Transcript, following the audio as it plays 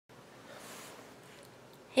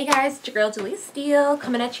Hey guys, it's your girl Julie Steele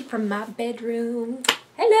coming at you from my bedroom.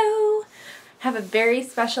 Hello! Have a very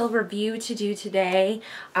special review to do today.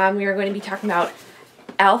 We are going to be talking about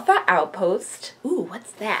Alpha Outpost. Ooh,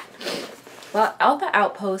 what's that? Well, Alpha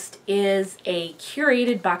Outpost is a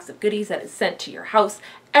curated box of goodies that is sent to your house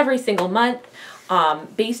every single month,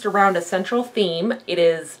 based around a central theme. It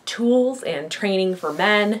is tools and training for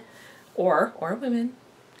men or women.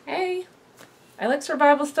 Hey, I like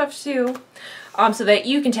survival stuff too. So that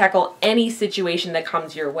you can tackle any situation that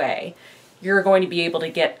comes your way. You're going to be able to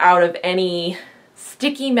get out of any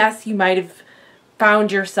sticky mess you might have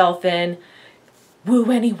found yourself in, woo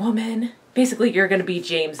any woman. Basically, you're going to be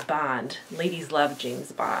James Bond. Ladies love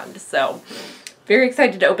James Bond. So, very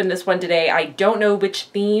excited to open this one today. I don't know which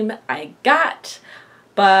theme I got,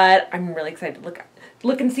 but I'm really excited to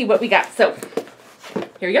look and see what we got. So,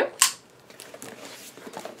 here we go.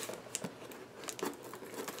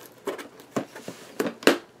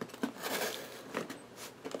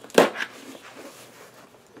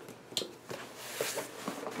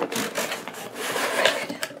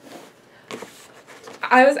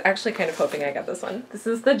 I was actually kind of hoping I got this one. This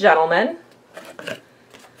is the gentleman.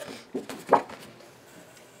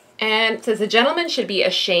 And it says, the gentleman should be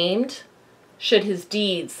ashamed should his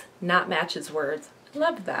deeds not match his words. I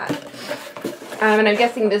love that. And I'm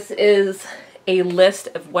guessing this is a list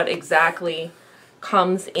of what exactly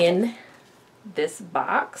comes in this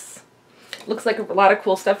box. Looks like a lot of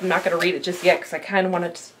cool stuff. I'm not going to read it just yet because I kind of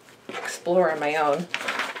want to explore on my own.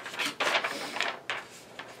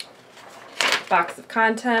 Box of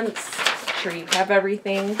contents. Make sure you have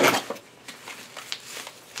everything.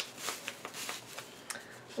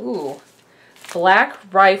 Ooh. Black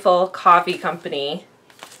Rifle Coffee Company.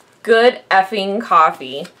 Good effing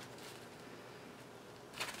coffee.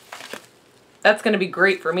 That's going to be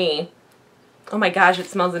great for me. Oh my gosh, it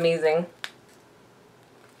smells amazing.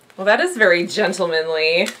 Well, that is very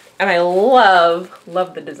gentlemanly. And I love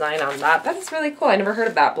the design on that. That is really cool. I never heard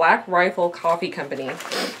of that. Black Rifle Coffee Company.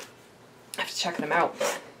 I have to check them out.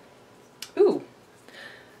 Ooh.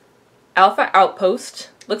 Alpha Outpost.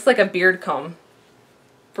 Looks like a beard comb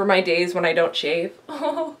for my days when I don't shave.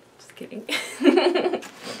 Oh, just kidding.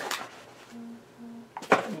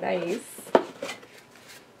 Nice.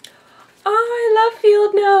 Oh, I love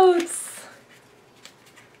field notes.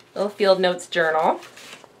 Little field notes journal.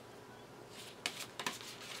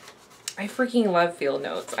 I freaking love field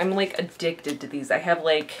notes. I'm like addicted to these. I have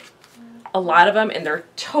like a lot of them, and they're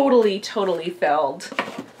totally filled.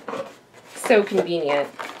 So convenient.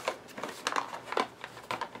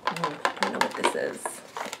 I don't know what this is.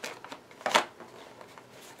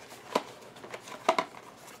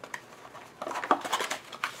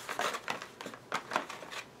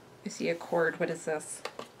 I see a cord. What is this?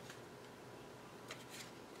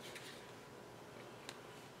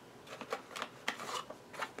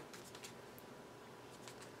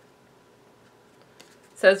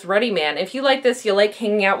 Says Ready Man. If you like this, you'll like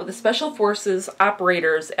hanging out with the Special Forces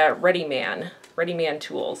operators at Ready Man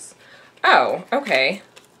Tools. Oh, okay.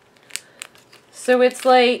 So it's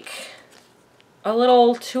like a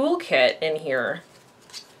little toolkit in here.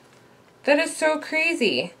 That is so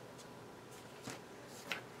crazy.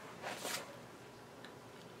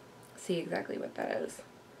 See exactly what that is.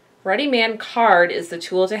 Ready Man card is the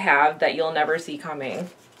tool to have that you'll never see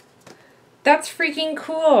coming. That's freaking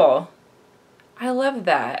cool. I love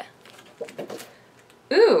that.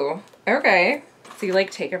 Ooh, okay. So you like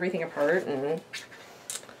take everything apart and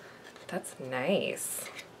that's nice.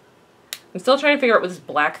 I'm still trying to figure out what this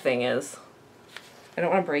black thing is. I don't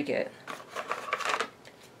want to break it.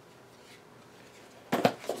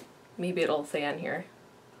 Maybe it'll say on here.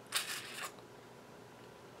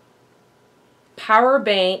 Power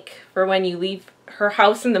bank for when you leave her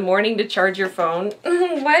house in the morning to charge your phone.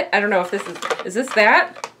 What? I don't know if this is this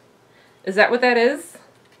that? Is that what that is?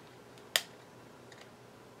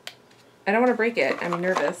 I don't want to break it. I'm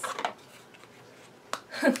nervous.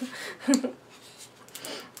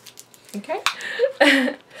 Okay.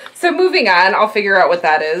 So moving on, I'll figure out what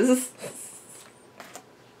that is.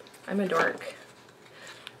 I'm a dork.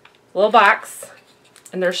 Little box,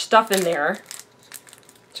 and there's stuff in there.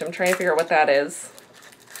 So I'm trying to figure out what that is.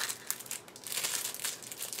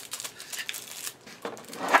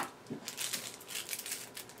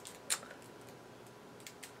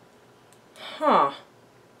 Huh.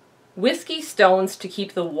 Whiskey stones to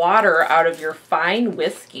keep the water out of your fine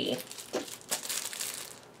whiskey.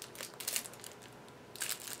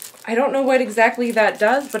 I don't know what exactly that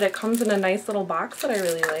does, but it comes in a nice little box that I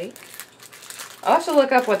really like. I'll have to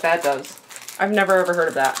look up what that does. I've never ever heard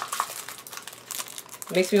of that.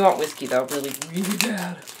 It makes me want whiskey though, really, really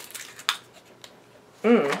bad.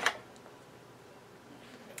 Alpha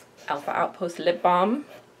Outpost lip balm.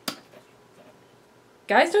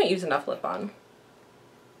 Guys don't use enough lip balm.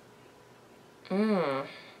 I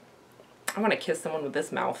want to kiss someone with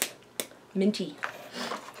this mouth. Minty.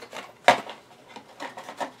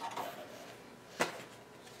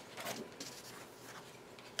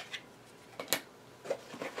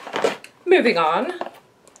 Moving on.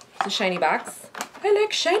 It's a shiny box. I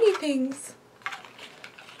like shiny things.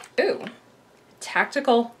 Ooh.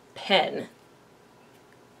 Tactical pen.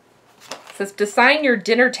 It says to sign your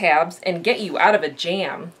dinner tabs and get you out of a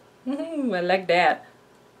jam. I like that.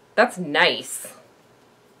 That's nice.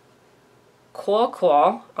 Cool,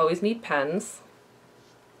 cool. Always need pens.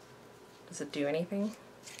 Does it do anything?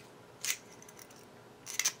 It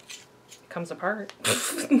comes apart.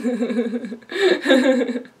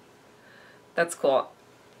 That's cool.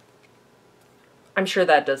 I'm sure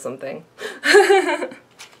that does something.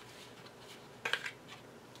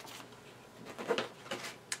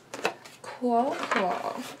 Cool,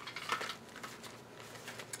 cool.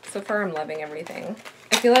 So far I'm loving everything.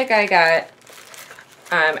 I feel like I got,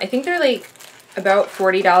 I think they're like about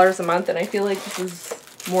 $40 a month, and I feel like this is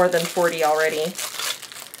more than 40 already.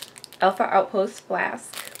 Alpha Outpost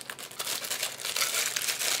flask.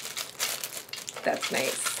 That's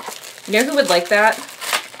nice. You know who would like that?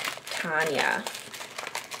 Tanya.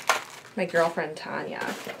 My girlfriend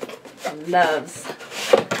Tanya loves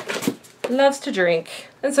to drink,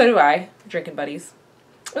 and so do I. Drinking buddies.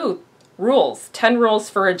 Ooh, rules. 10 rules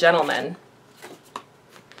for a gentleman.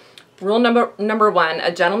 Rule number 1,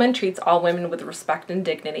 a gentleman treats all women with respect and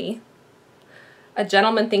dignity. A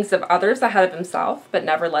gentleman thinks of others ahead of himself, but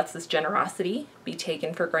never lets his generosity be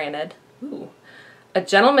taken for granted. Ooh. A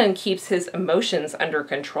gentleman keeps his emotions under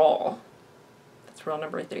control. That's rule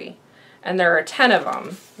number 3. And there are 10 of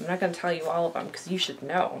them. I'm not going to tell you all of them because you should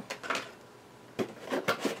know.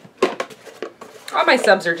 All my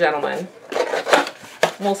subs are gentlemen.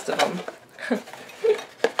 Most of them.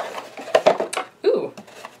 Ooh.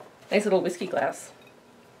 Nice little whiskey glass.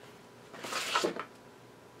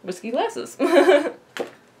 Whiskey glasses.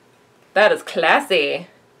 That is classy.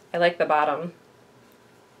 I like the bottom.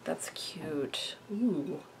 That's cute.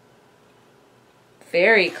 Ooh.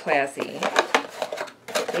 Very classy.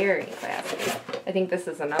 Very classy. I think this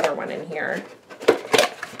is another one in here.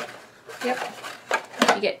 Yep.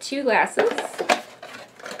 You get 2 glasses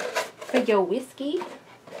for your whiskey.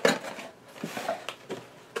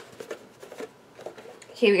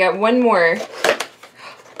 Okay, we got one more.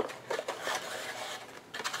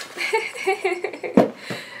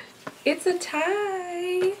 It's a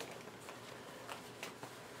tie. It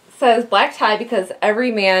says black tie because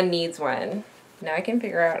every man needs one. Now I can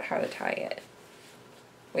figure out how to tie it.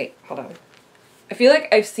 Wait, hold on. I feel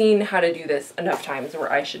like I've seen how to do this enough times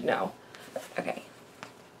where I should know. Okay.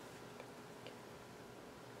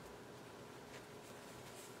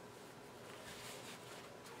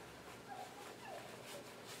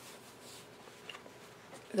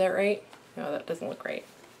 Is that right? No, that doesn't look right.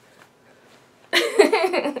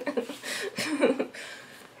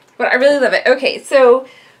 But I really love it. Okay, so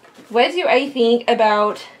what do I think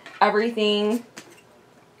about everything?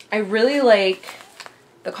 I really like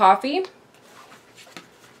the coffee.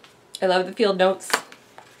 I love the field notes,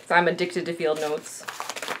 because I'm addicted to field notes.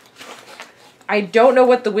 I don't know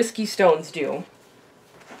what the whiskey stones do.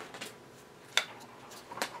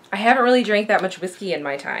 I haven't really drank that much whiskey in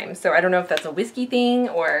my time, so I don't know if that's a whiskey thing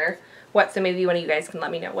or what, so maybe one of you guys can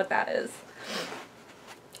let me know what that is.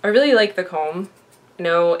 I really like the comb. I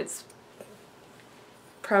know it's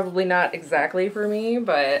probably not exactly for me,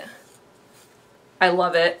 but I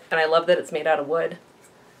love it, and I love that it's made out of wood.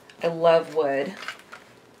 I love wood.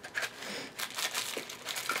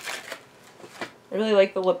 I really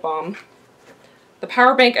like the lip balm. The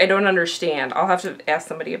power bank I don't understand. I'll have to ask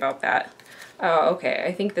somebody about that. Oh, okay.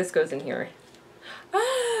 I think this goes in here.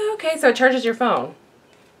 Oh, okay. So it charges your phone.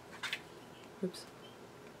 Oops.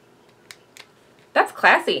 That's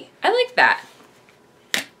classy. I like that.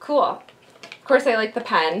 Cool. Of course, I like the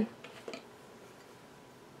pen.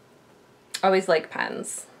 Always like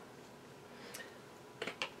pens.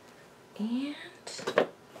 And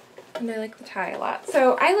I like the tie a lot.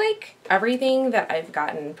 So I like everything that I've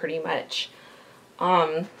gotten pretty much.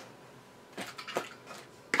 I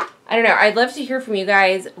don't know. I'd love to hear from you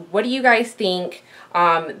guys. What do you guys think?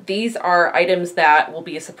 These are items that will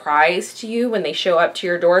be a surprise to you when they show up to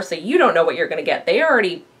your door, so you don't know what you're going to get. They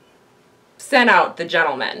already sent out the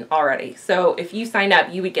gentleman already. So if you sign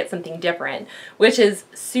up, you would get something different, which is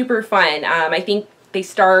super fun. I think the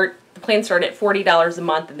plans start at $40 a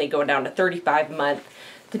month and they go down to $35 a month,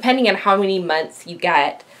 depending on how many months you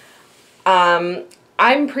get.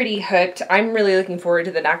 I'm pretty hooked. I'm really looking forward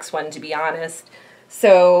to the next one, to be honest.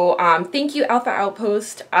 So thank you, Alpha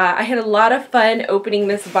Outpost. I had a lot of fun opening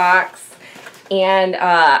this box, and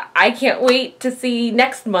I can't wait to see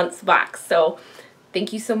next month's box. So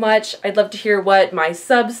thank you so much. I'd love to hear what my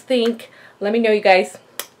subs think. Let me know, you guys.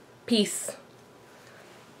 Peace.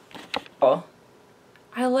 Oh,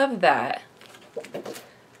 I love that.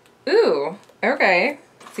 Ooh, okay.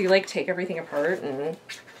 So you like take everything apart, and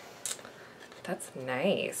that's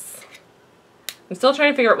nice. I'm still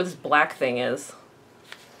trying to figure out what this black thing is.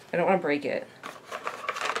 I don't want to break it.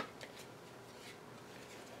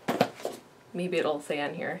 Maybe it'll say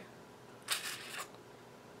on here.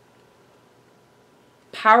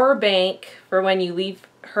 Power bank for when you leave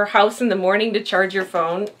her house in the morning to charge your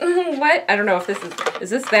phone. What? I don't know if this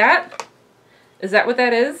is this that? Is that what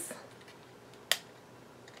that is?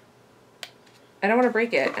 I don't want to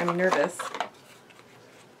break it. I'm nervous.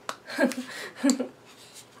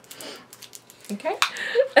 Okay.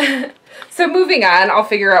 So moving on, I'll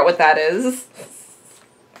figure out what that is.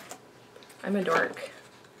 I'm a dork.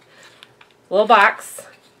 Little box,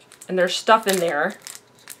 and there's stuff in there.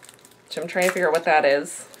 So I'm trying to figure out what that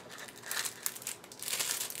is.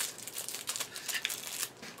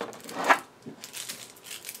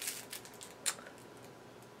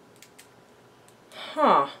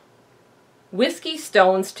 Huh. Whiskey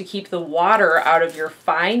stones to keep the water out of your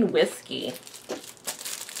fine whiskey.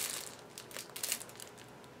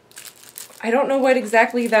 I don't know what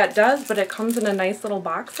exactly that does, but it comes in a nice little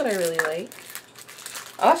box that I really like.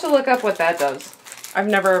 I'll have to look up what that does. I've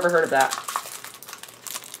never ever heard of that.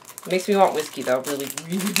 It makes me want whiskey though, really,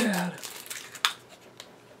 really bad.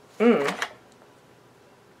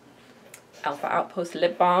 Alpha Outpost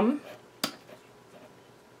lip balm.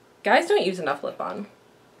 Guys don't use enough lip balm.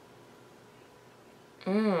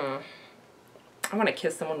 I want to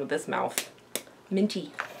kiss someone with this mouth.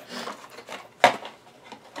 Minty.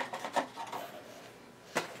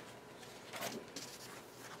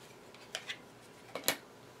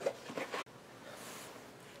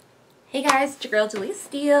 Hey guys, it's your girl Julie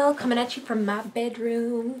Steele coming at you from my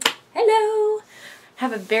bedroom. Hello!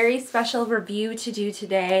 Have a very special review to do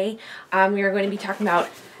today. We are going to be talking about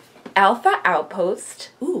Alpha Outpost.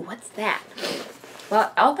 Ooh, what's that?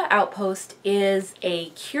 Well, Alpha Outpost is a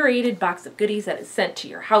curated box of goodies that is sent to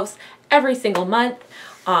your house every single month,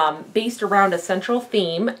 based around a central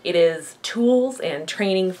theme. It is tools and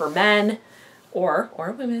training for men or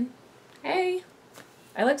women. Hey,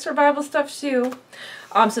 I like survival stuff too.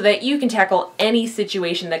 So that you can tackle any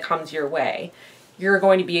situation that comes your way. You're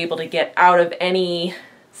going to be able to get out of any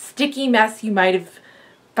sticky mess you might have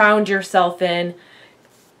found yourself in,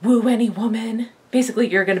 woo any woman. Basically,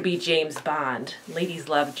 you're going to be James Bond. Ladies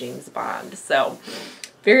love James Bond. So,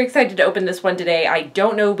 very excited to open this one today. I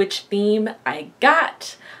don't know which theme I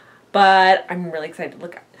got, but I'm really excited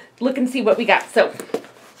to look and see what we got. So,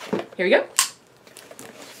 here we go.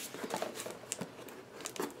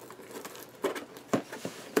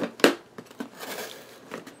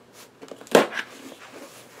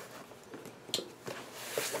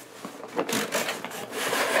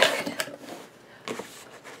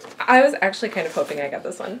 I was actually kind of hoping I got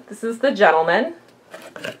this one. This is the gentleman.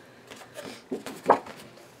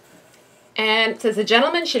 And it says, a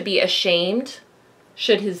gentleman should be ashamed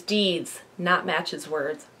should his deeds not match his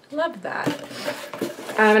words. I love that.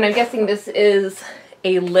 And I'm guessing this is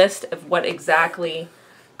a list of what exactly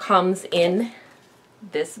comes in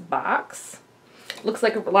this box. Looks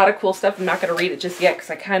like a lot of cool stuff. I'm not going to read it just yet because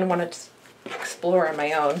I kind of want to explore on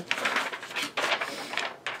my own.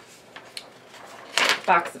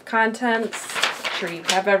 Box of contents. Make sure you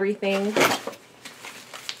have everything.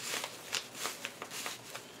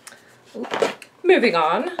 Ooh. Moving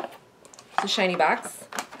on. It's a shiny box.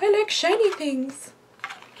 I like shiny things.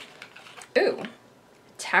 Ooh.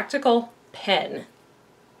 Tactical pen.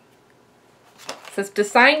 It says to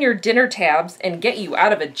sign your dinner tabs and get you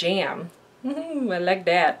out of a jam. I like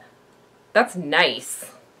that. That's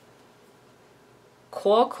nice.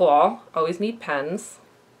 Cool, cool. Always need pens.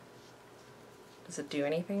 Does it do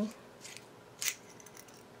anything?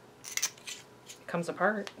 It comes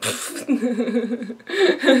apart.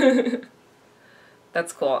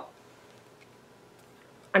 That's cool.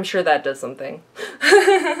 I'm sure that does something.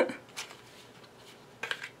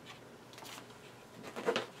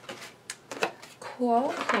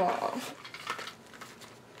 Cool, cool.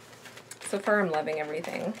 So far I'm loving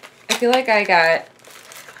everything. I feel like I got,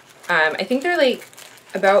 I think they're like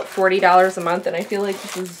about $40 a month, and I feel like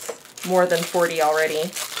this is more than 40 already.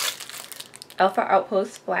 Alpha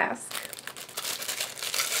Outpost flask.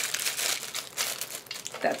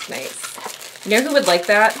 That's nice. You know who would like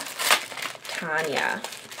that? Tanya.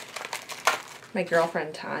 My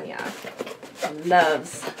girlfriend Tanya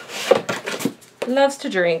loves to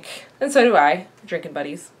drink, and so do I. Drinking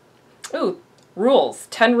buddies. Ooh, rules.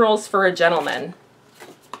 10 rules for a gentleman.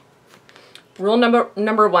 Rule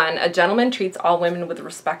number 1, a gentleman treats all women with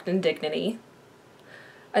respect and dignity.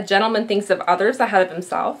 A gentleman thinks of others ahead of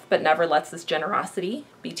himself, but never lets his generosity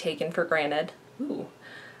be taken for granted. Ooh.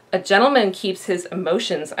 A gentleman keeps his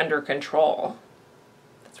emotions under control.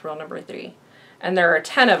 That's rule number 3. And there are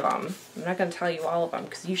 10 of them. I'm not going to tell you all of them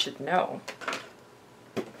because you should know.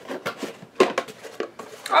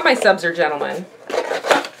 All my subs are gentlemen.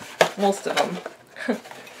 Most of them.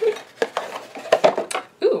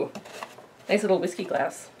 Ooh. Nice little whiskey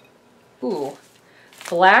glass. Ooh.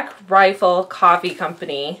 Black Rifle Coffee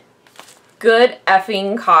Company. Good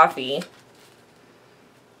effing coffee.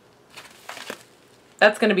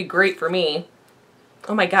 That's going to be great for me.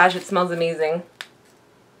 Oh my gosh, it smells amazing.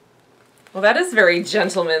 Well, that is very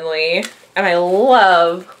gentlemanly. And I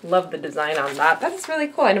love the design on that. That is really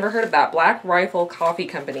cool. I never heard of that. Black Rifle Coffee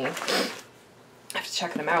Company. I have to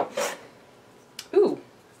check them out. Ooh.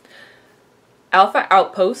 Alpha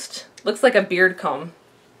Outpost. Looks like a beard comb.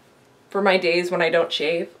 For my days when I don't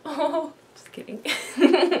shave. Oh, just kidding.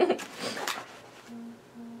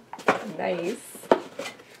 Nice.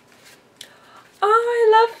 Oh,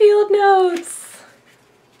 I love field notes.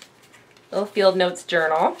 Little field notes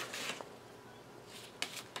journal.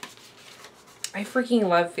 I freaking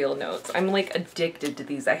love field notes. I'm like addicted to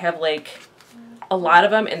these. I have like a lot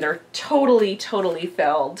of them and they're totally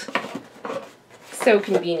filled. So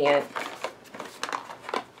convenient.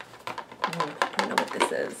 I don't know what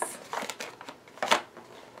this is.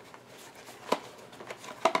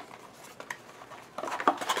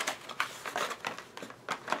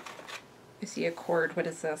 I see a cord. What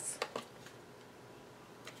is this?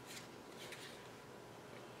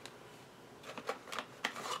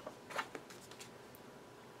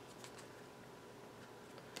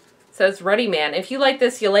 It says Ready Man. If you like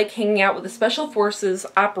this, you'll like hanging out with the Special Forces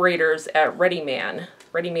operators at Ready Man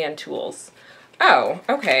Tools. Oh,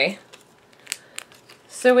 okay.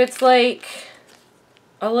 So it's like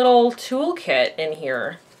a little toolkit in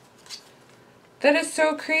here. That is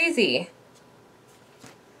so crazy.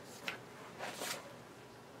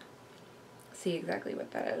 See exactly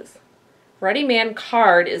what that is. Ready Man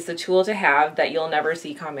card is the tool to have that you'll never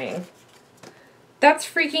see coming. That's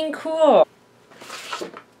freaking cool.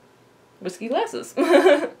 Whiskey glasses.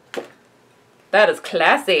 That is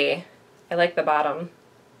classy. I like the bottom.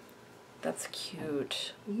 That's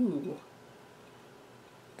cute. Ooh.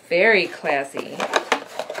 Very classy.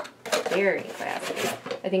 Very classy.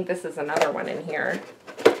 I think this is another one in here.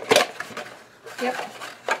 Yep.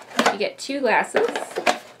 You get 2 glasses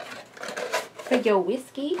for your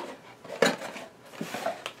whiskey.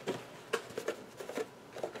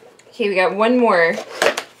 Okay, we got one more.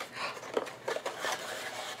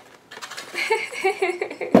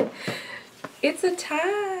 It's a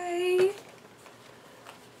tie. It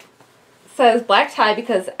says black tie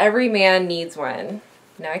because every man needs one.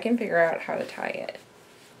 Now I can figure out how to tie it.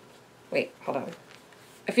 Wait, hold on.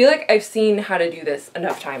 I feel like I've seen how to do this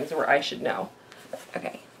enough times where I should know.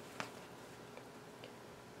 Okay.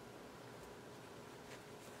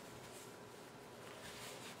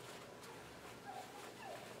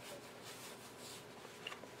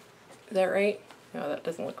 Is that right? No, that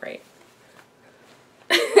doesn't look right.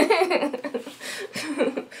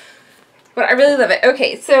 But I really love it.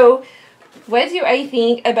 Okay, so what do I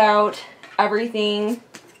think about everything?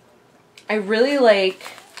 I really like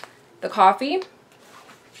the coffee.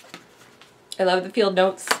 I love the field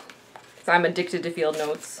notes, because I'm addicted to field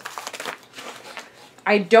notes.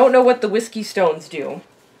 I don't know what the whiskey stones do.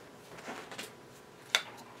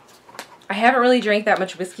 I haven't really drank that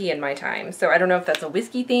much whiskey in my time, so I don't know if that's a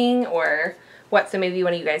whiskey thing or what, so maybe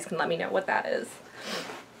one of you guys can let me know what that is.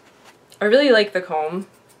 I really like the comb.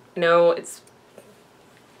 I know it's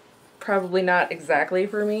probably not exactly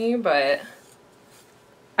for me, but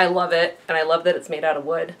I love it, and I love that it's made out of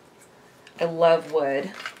wood. I love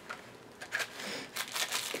wood.